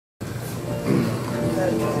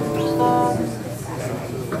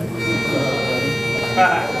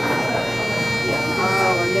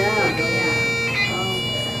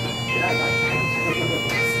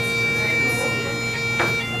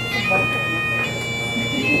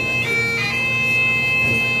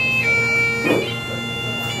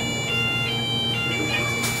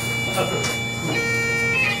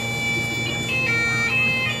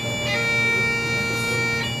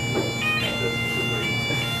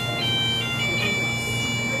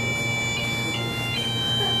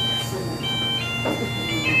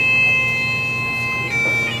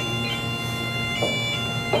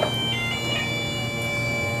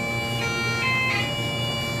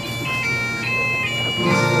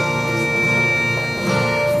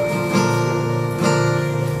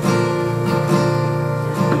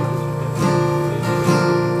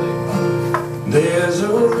There's a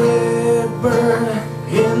red bird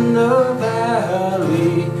in the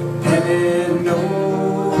valley, and it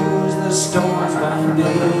knows the storm's my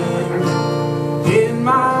name. In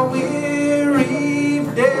my weary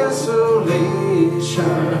desolation,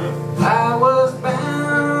 I was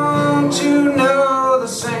bound to know the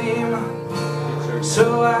same.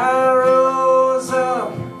 So I rose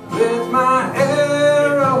up with my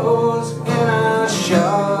arrows, and I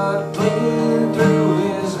shot clean through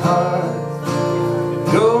his heart.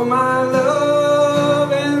 Go, my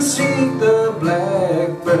love, and seek the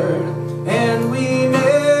blackbird, and we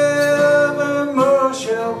never more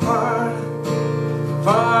shall part.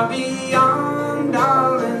 Far beyond,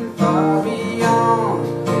 darling, far beyond.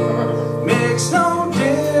 Makes no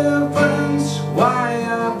difference why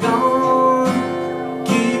I've gone.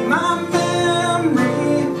 Keep my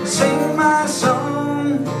memory, sing my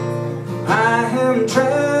song. I am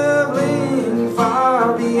traveling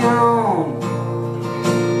far beyond.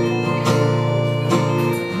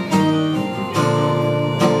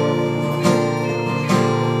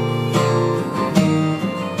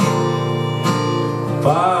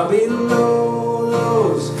 Far below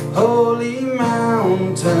those holy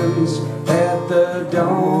mountains, at the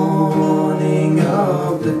dawning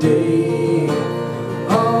of the day,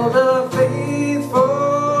 all the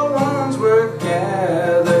faithful ones were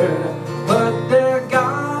gathered, but their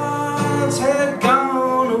gods had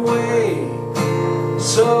gone away.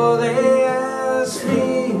 So they asked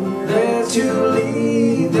me there to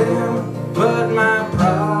lead them, but my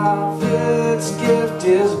prophet's gift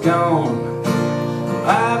is gone.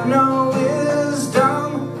 I've no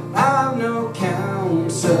wisdom, I've no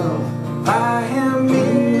counsel, I am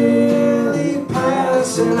merely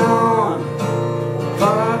passing on.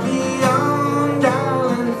 Far beyond,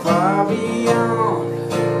 darling, far beyond.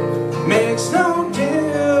 Makes no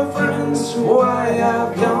difference why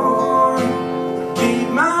I've gone. Keep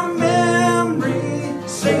my memory,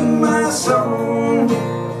 sing my song.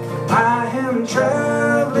 I am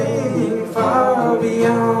traveling far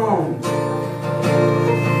beyond.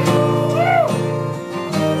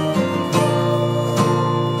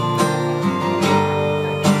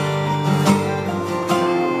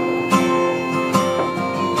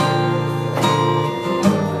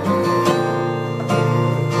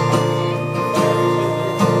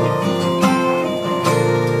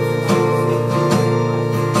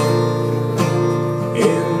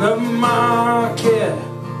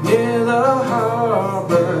 Near the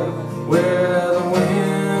harbor, where the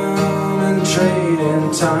women trade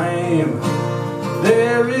in time,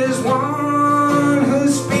 there is one who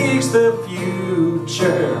speaks the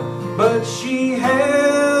future, but she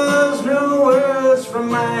has no words for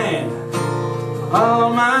mine. All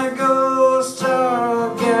my ghosts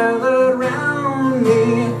are gathered round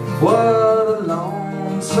me. What a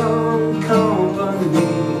lonesome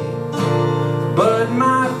company. But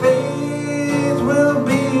my faith will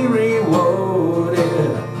be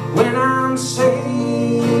rewarded when I'm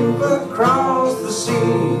safe across the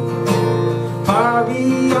sea. Far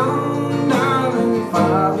beyond, darling,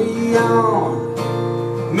 far beyond.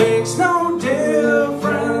 Makes no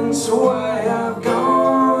difference why I've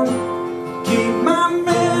gone. Keep my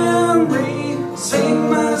memory, sing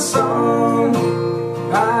my song.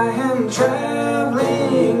 I am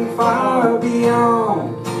traveling far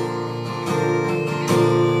beyond.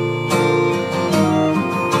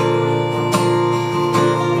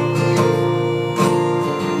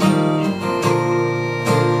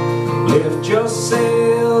 Lift your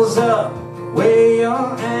sails up, weigh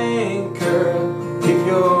your anchor, if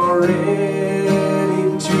you're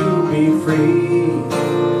ready to be free.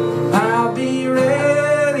 I'll be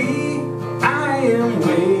ready, I am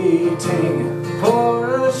waiting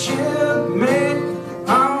for a shipmate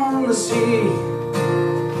on the sea.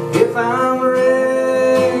 If I'm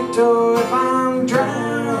wrecked or if I'm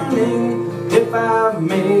drowning, if if I've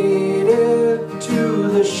made it to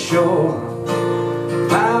the shore.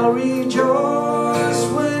 I'll rejoice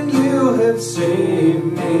when you have saved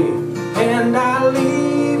me, and I'll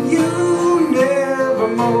leave you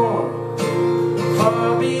nevermore.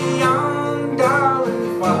 Far beyond,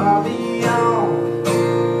 darling, far beyond.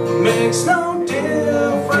 Makes no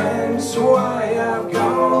difference why I've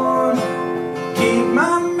gone. Keep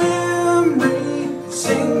my memory,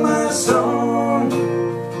 sing my song.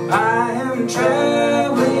 I am traveling